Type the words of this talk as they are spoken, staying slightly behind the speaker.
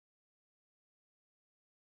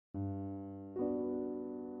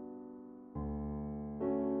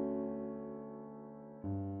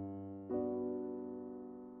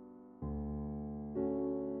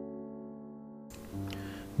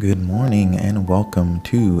Good morning and welcome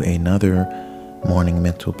to another morning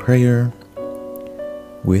mental prayer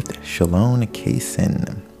with Shalom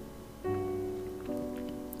Kaysen.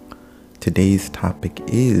 Today's topic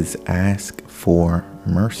is Ask for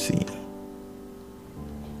Mercy.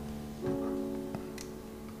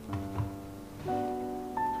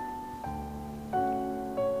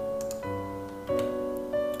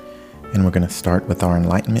 And we're going to start with our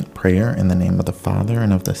enlightenment prayer in the name of the Father,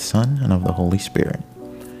 and of the Son, and of the Holy Spirit.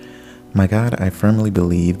 My God, I firmly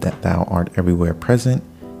believe that Thou art everywhere present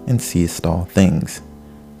and seest all things.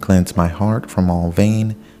 Cleanse my heart from all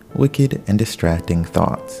vain, wicked, and distracting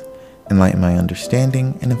thoughts. Enlighten my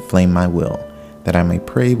understanding and inflame my will, that I may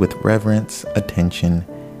pray with reverence, attention,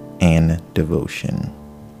 and devotion.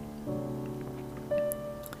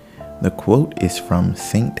 The quote is from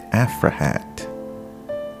Saint Aphrahat.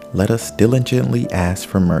 Let us diligently ask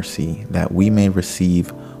for mercy, that we may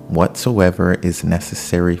receive whatsoever is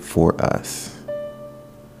necessary for us.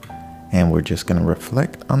 And we're just going to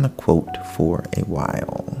reflect on the quote for a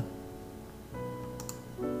while.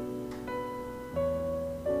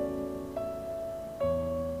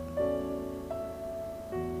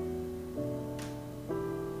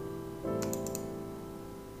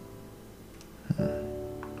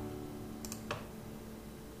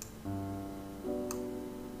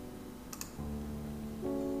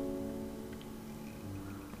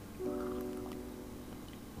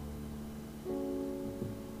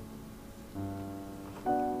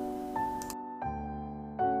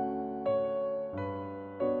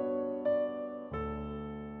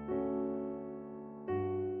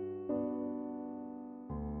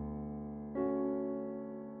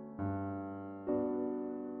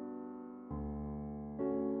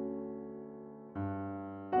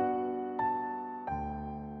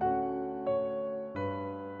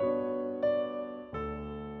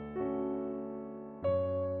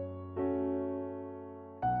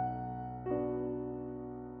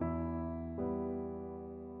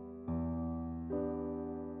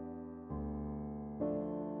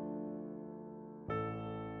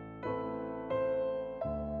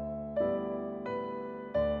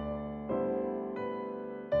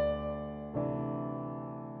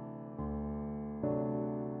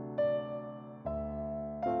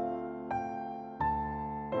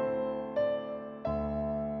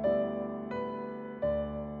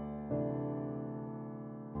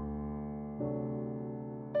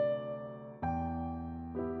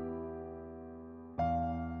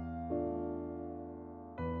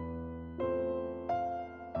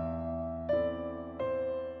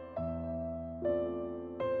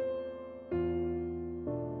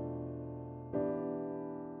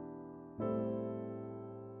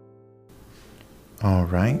 All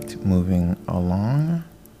right, moving along.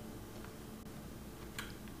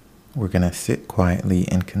 We're going to sit quietly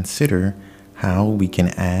and consider how we can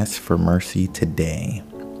ask for mercy today.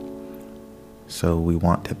 So we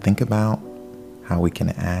want to think about how we can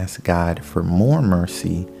ask God for more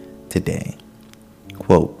mercy today.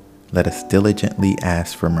 Quote, let us diligently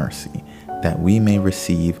ask for mercy, that we may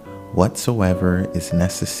receive whatsoever is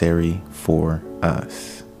necessary for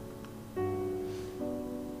us.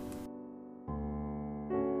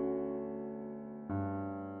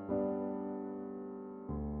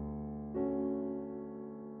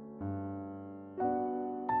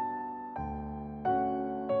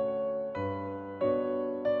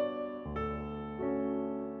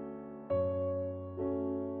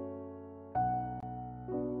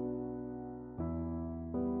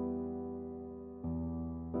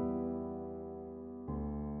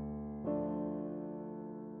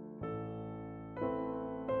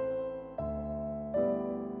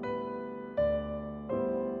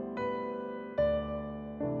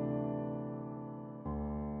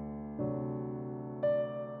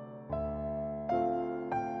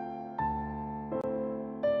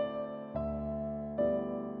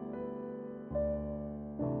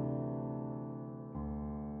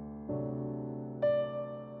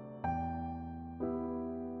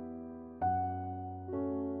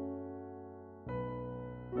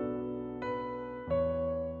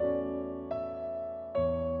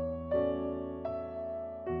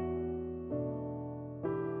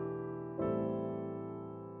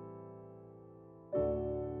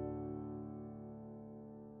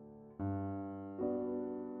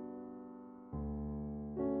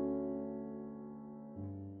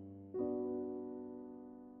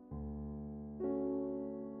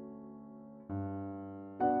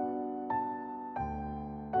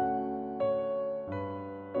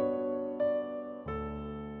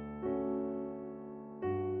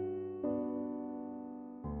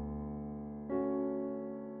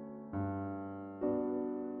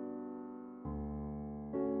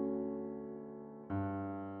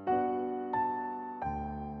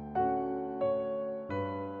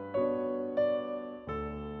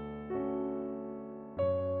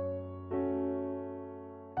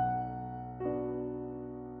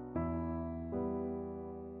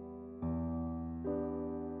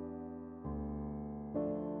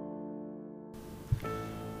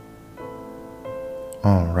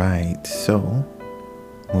 All right, so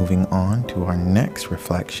moving on to our next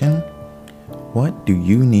reflection. What do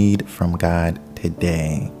you need from God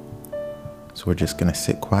today? So we're just going to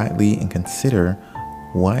sit quietly and consider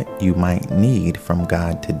what you might need from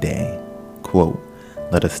God today. Quote,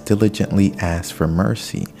 "Let us diligently ask for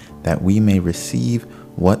mercy, that we may receive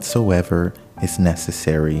whatsoever is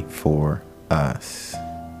necessary for us."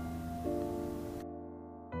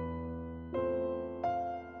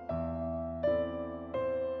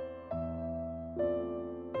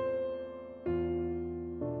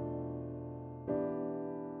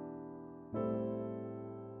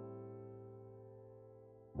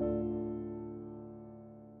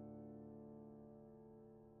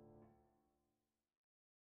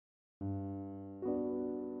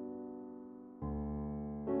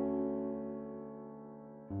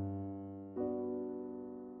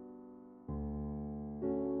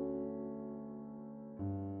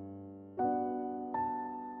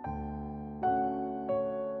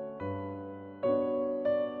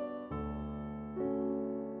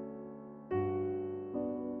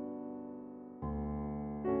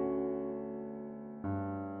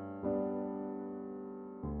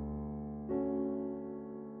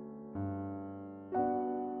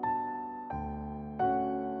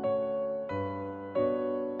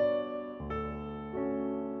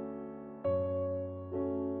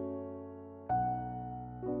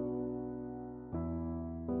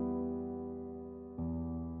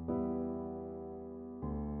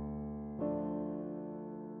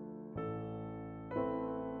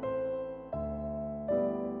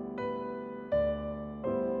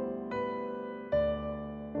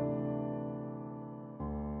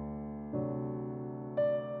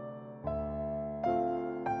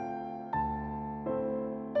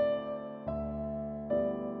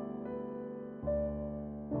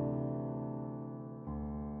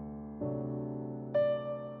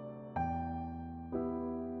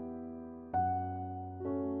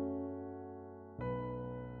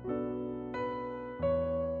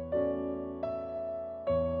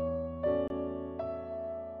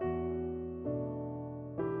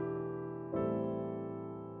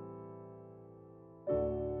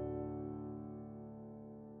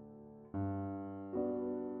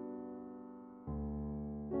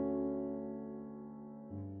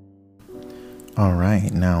 All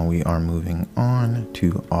right, now we are moving on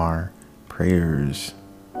to our prayers.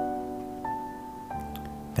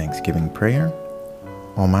 Thanksgiving prayer.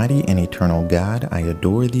 Almighty and eternal God, I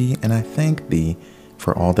adore thee and I thank thee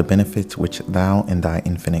for all the benefits which thou in thy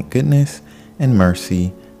infinite goodness and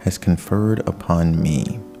mercy has conferred upon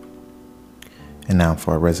me. And now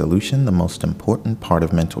for our resolution, the most important part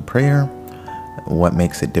of mental prayer. What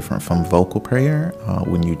makes it different from vocal prayer?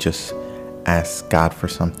 When you just ask God for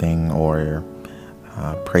something or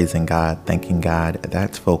praising God, thanking God,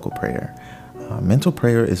 that's vocal prayer. Mental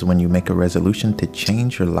prayer is when you make a resolution to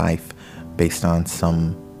change your life based on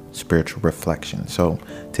some spiritual reflection. So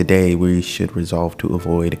today we should resolve to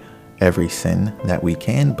avoid every sin that we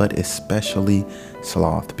can, but especially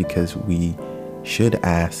sloth, because we should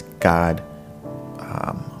ask God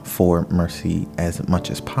for mercy as much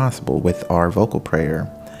as possible with our vocal prayer.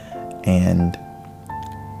 And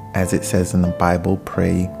as it says in the Bible,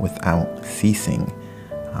 pray without ceasing.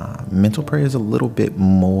 Mental prayer is a little bit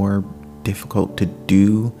more difficult to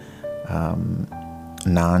do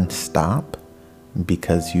non-stop,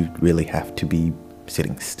 because you really have to be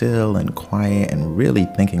sitting still and quiet and really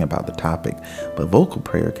thinking about the topic. But vocal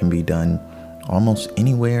prayer can be done almost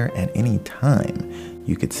anywhere at any time.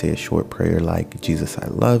 You could say a short prayer like, "Jesus, I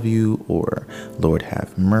love you," or "Lord,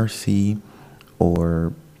 have mercy,"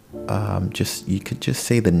 or you could just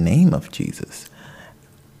say the name of Jesus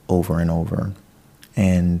over and over.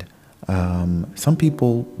 And some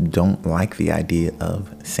people don't like the idea of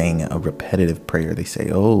saying a repetitive prayer. They say,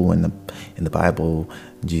 "Oh, in the Bible,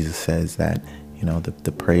 Jesus says that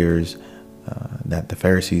the prayers that the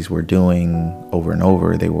Pharisees were doing over and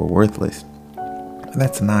over, they were worthless." But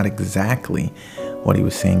that's not exactly what he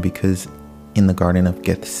was saying, because in the Garden of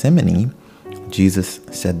Gethsemane, Jesus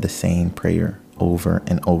said the same prayer over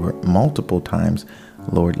and over multiple times.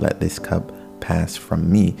 "Lord, let this cup pass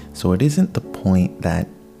from me." So it isn't the point that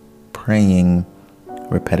praying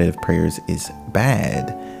repetitive prayers is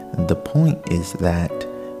bad. The point is that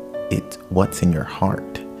it's what's in your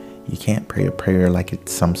heart. You can't pray a prayer like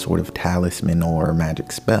it's some sort of talisman or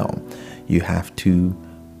magic spell. You have to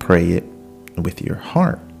pray it with your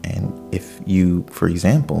heart. And if you, for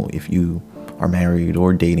example, if you are married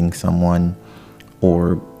or dating someone,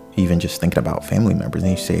 or even just thinking about family members,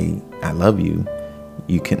 and you say, "I love you,"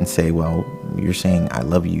 you couldn't say, well, you're saying I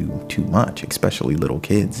love you too much, especially little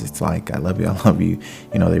kids. It's like, I love you, I love you.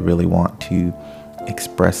 You know, they really want to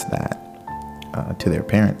express that to their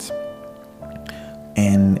parents.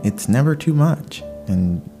 And it's never too much.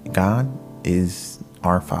 And God is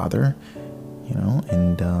our Father, you know,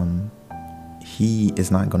 and He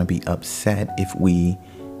is not going to be upset if we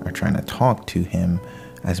are trying to talk to Him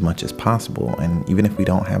as much as possible. And even if we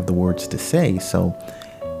don't have the words to say, so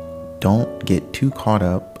don't get too caught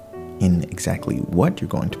up in exactly what you're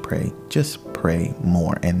going to pray. Just pray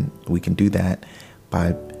more. And we can do that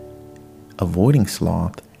by avoiding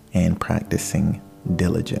sloth and practicing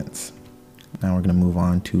diligence. Now we're going to move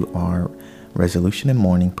on to our resolution and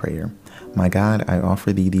morning prayer. My God, I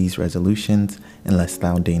offer thee these resolutions, unless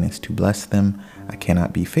thou deignest to bless them, I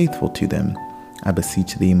cannot be faithful to them. I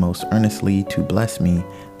beseech thee most earnestly to bless me,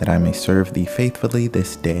 that I may serve thee faithfully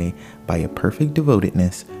this day by a perfect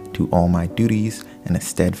devotedness to all my duties and a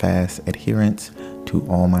steadfast adherence to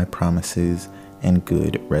all my promises and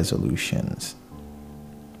good resolutions.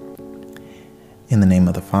 In the name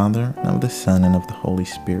of the Father, and of the Son, and of the Holy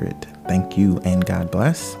Spirit. Thank you and God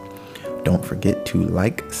bless. Don't forget to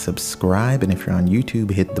like, subscribe, and if you're on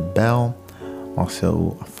YouTube, hit the bell.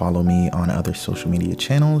 Also, follow me on other social media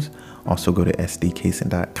channels. Also, go to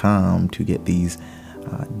sdcason.com to get these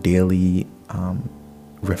daily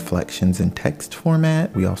reflections in text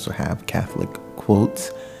format. We also have Catholic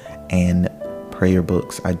quotes and prayer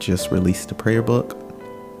books. I just released a prayer book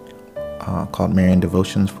called Marian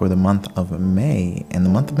Devotions for the month of May. And the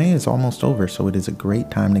month of May is almost over, so it is a great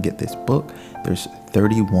time to get this book. There's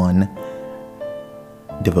 31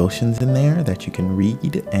 devotions in there that you can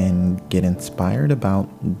read and get inspired about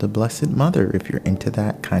the Blessed Mother if you're into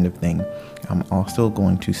that kind of thing. I'm also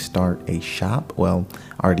going to start a shop. Well,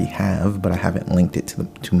 I already have, but I haven't linked it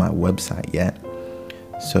to my website yet.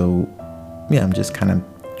 So yeah, I'm just kind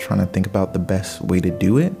of trying to think about the best way to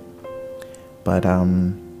do it. But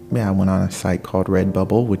yeah, I went on a site called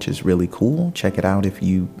Redbubble, which is really cool. Check it out if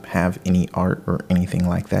you have any art or anything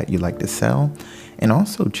like that you'd like to sell. And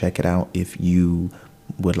also check it out if you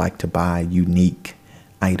would like to buy unique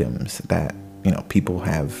items that, you know, people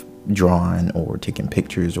have drawn or taken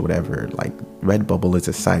pictures or whatever. Like, Redbubble is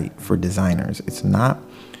a site for designers. It's not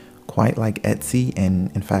quite like Etsy,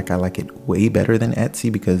 and in fact I like it way better than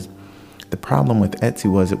Etsy, because the problem with Etsy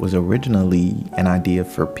was it was originally an idea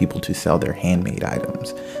for people to sell their handmade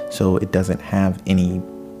items. So it doesn't have any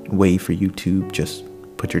way for you to just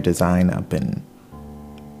put your design up and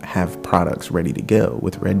have products ready to go.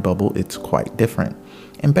 With Redbubble, it's quite different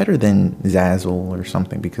and better than Zazzle or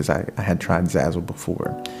something, because I had tried Zazzle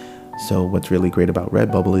before. So what's really great about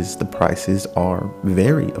Redbubble is the prices are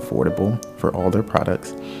very affordable for all their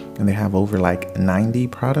products, and they have over like 90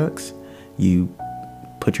 products. You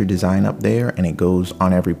put your design up there and it goes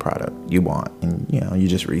on every product you want, and you know, you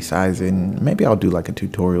just resize it. And maybe I'll do like a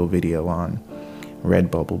tutorial video on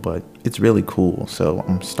Redbubble, but it's really cool. So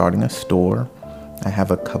I'm starting a store. I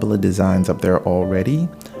have a couple of designs up there already.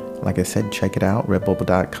 Like I said, check it out,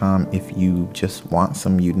 redbubble.com, if you just want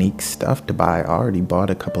some unique stuff to buy. I already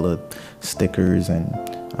bought a couple of stickers and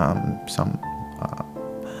some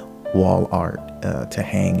wall art to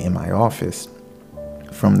hang in my office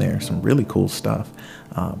from there. Some really cool stuff.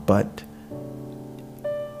 But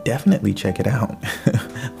definitely check it out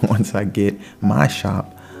once I get my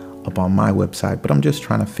shop up on my website. But I'm just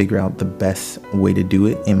trying to figure out the best way to do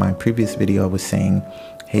it. In my previous video, I was saying,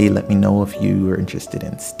 hey, let me know if you are interested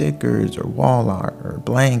in stickers or wall art or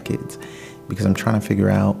blankets, because I'm trying to figure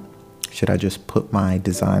out, should I just put my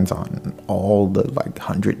designs on all the like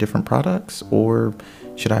 100 different products, or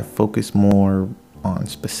should I focus more on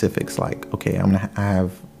specifics, like, okay, I'm gonna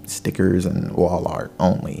have stickers and wall art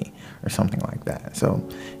only or something like that. So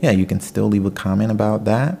yeah, you can still leave a comment about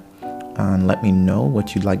that and let me know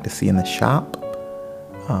what you'd like to see in the shop,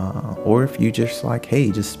 or if you just like,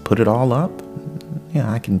 hey, just put it all up, yeah,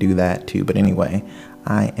 I can do that too. But anyway,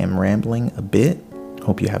 I am rambling a bit.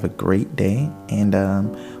 Hope you have a great day, and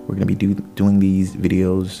we're gonna be doing these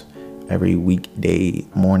videos every weekday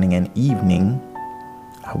morning and evening.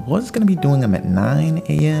 I was gonna be doing them at 9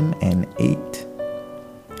 a.m. and 8,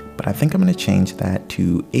 but I think I'm gonna change that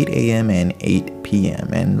to 8 a.m. and 8 p.m.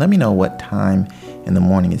 And let me know what time in the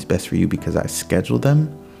morning is best for you, because I scheduled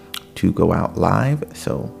them to go out live.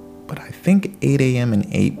 So, but I think 8 a.m. and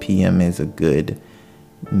 8 p.m. is a good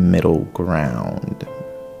middle ground.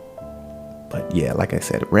 But yeah, like I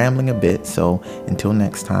said, rambling a bit. So until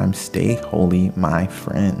next time, stay holy, my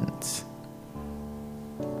friends.